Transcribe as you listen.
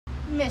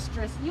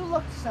Mistress, you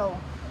look so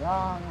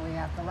wrongly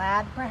at the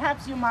lad.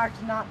 Perhaps you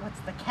marked not what's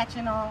the catch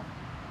and all.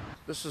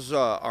 This is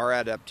our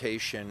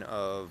adaptation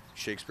of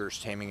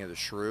Shakespeare's Taming of the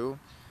Shrew.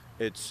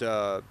 It's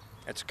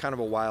it's kind of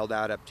a wild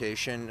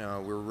adaptation.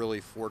 We're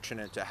really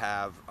fortunate to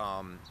have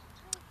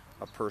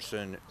a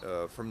person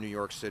from New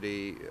York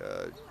City,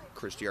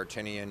 Christy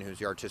Artinian, who's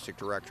the artistic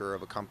director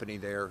of a company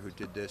there, who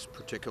did this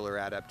particular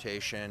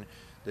adaptation,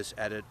 this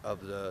edit of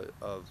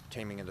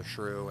Taming of the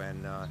Shrew,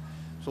 and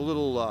it's a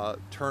little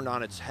turned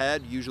on its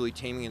head. Usually,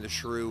 Taming of the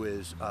Shrew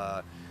is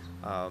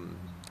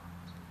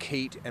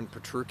Kate and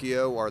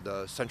Petruchio are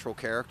the central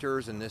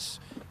characters, and this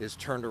is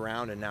turned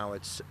around, and now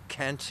it's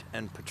Kent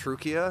and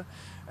Petruchia.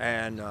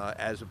 And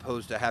as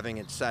opposed to having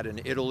it set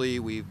in Italy,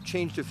 we've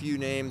changed a few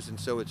names, and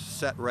so it's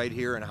set right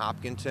here in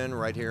Hopkinton,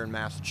 right here in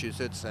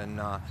Massachusetts.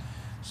 And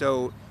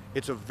so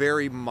it's a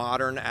very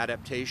modern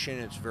adaptation.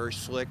 It's very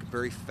slick,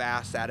 very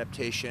fast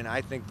adaptation.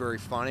 I think very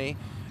funny,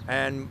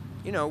 and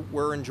you know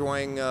we're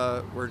enjoying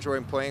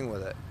playing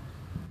with it.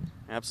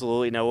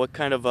 Absolutely. Now, what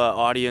kind of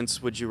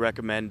audience would you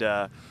recommend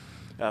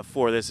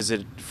for this? Is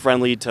it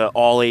friendly to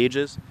all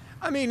ages?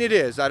 I mean, it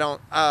is. I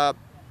don't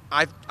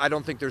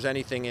think there's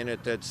anything in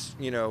it that's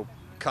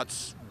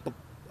cuts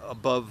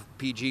above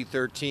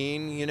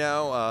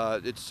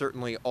PG-13. It's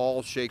certainly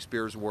all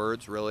Shakespeare's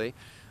words, really.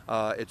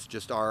 It's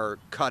just our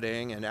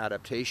cutting and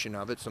adaptation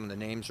of it. Some of the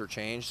names are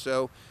changed.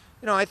 So,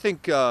 I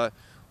think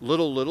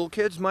little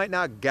kids might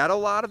not get a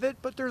lot of it,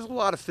 but there's a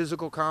lot of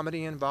physical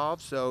comedy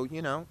involved. So,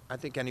 I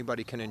think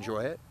anybody can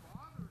enjoy it.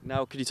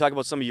 Now, could you talk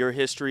about some of your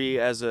history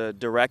as a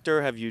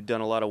director? Have you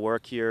done a lot of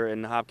work here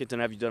in Hopkinton?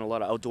 Have you done a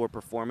lot of outdoor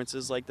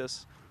performances like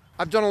this?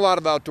 I've done a lot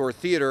of outdoor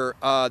theater.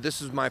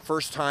 This is my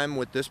first time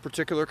with this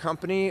particular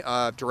company.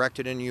 I've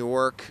directed in New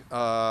York,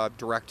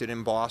 directed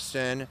in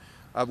Boston.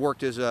 I've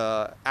worked as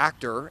an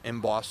actor in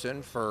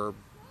Boston for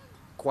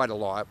quite a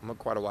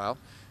while.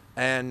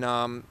 And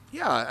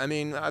yeah, I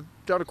mean, I've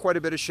done quite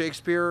a bit of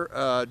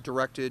Shakespeare,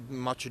 directed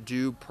Much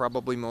Ado,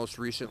 probably most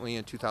recently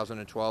in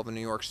 2012 in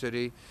New York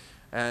City.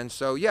 And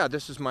so, yeah,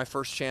 this is my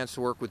first chance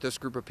to work with this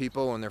group of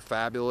people, and they're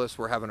fabulous.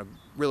 We're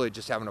really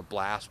just having a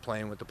blast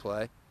playing with the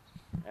play.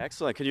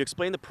 Excellent. Can you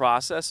explain the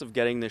process of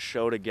getting this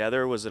show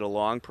together? Was it a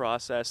long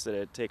process? Did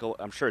it take?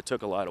 I'm sure it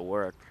took a lot of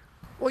work.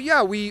 Well,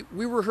 yeah, we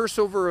rehearse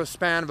over a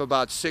span of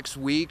about 6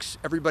 weeks.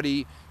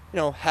 Everybody,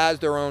 has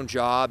their own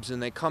jobs, and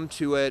they come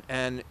to it,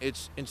 and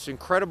it's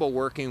incredible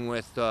working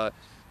with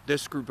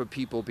this group of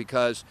people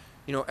because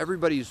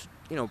everybody's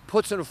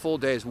puts in a full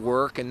day's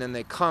work, and then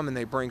they come and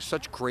they bring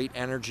such great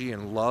energy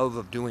and love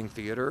of doing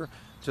theater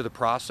to the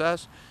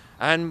process.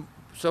 And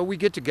so we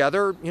get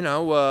together,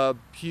 a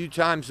few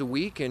times a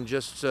week and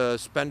just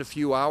spend a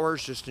few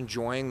hours just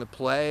enjoying the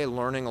play,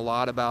 learning a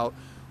lot about,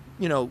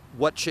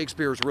 what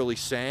Shakespeare is really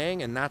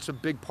saying. And that's a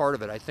big part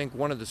of it. I think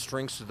one of the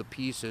strengths of the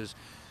piece is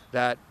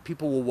that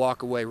people will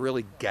walk away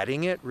really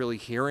getting it, really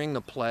hearing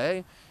the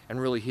play and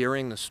really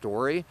hearing the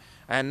story.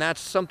 And that's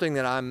something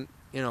that I'm,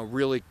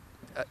 really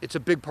it's a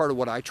big part of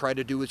what I try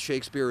to do with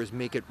Shakespeare is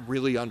make it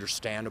really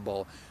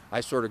understandable.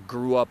 I sort of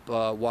grew up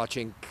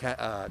watching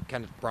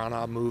Kenneth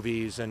Branagh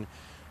movies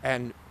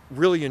and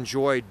really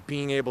enjoyed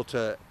being able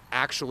to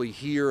actually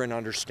hear and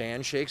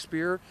understand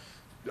Shakespeare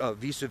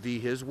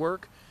vis-a-vis his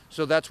work.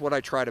 So that's what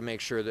I try to make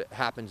sure that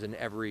happens in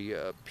every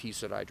piece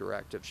that I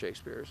direct of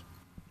Shakespeare's.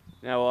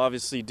 Now,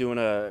 obviously, doing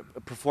a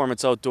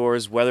performance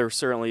outdoors, weather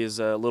certainly is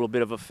a little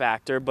bit of a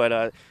factor,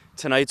 but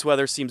tonight's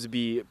weather seems to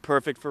be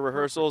perfect for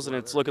rehearsals, and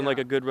it's looking like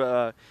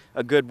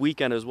a good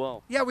weekend as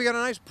well. Yeah, we got a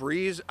nice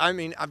breeze. I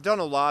mean, I've done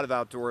a lot of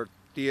outdoor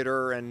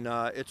theater, and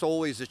it's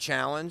always a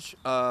challenge,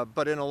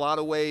 but in a lot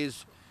of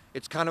ways,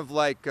 it's kind of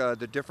like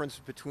the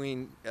difference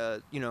between,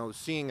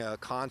 seeing a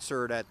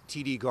concert at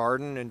TD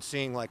Garden and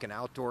seeing like an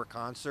outdoor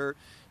concert.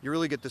 You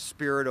really get the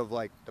spirit of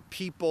like the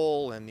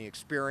people and the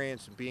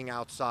experience and being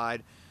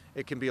outside.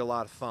 It can be a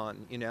lot of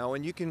fun,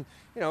 and you can,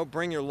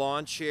 bring your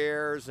lawn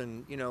chairs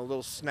and, a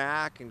little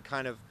snack and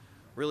kind of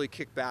really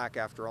kick back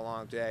after a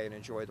long day and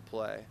enjoy the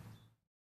play.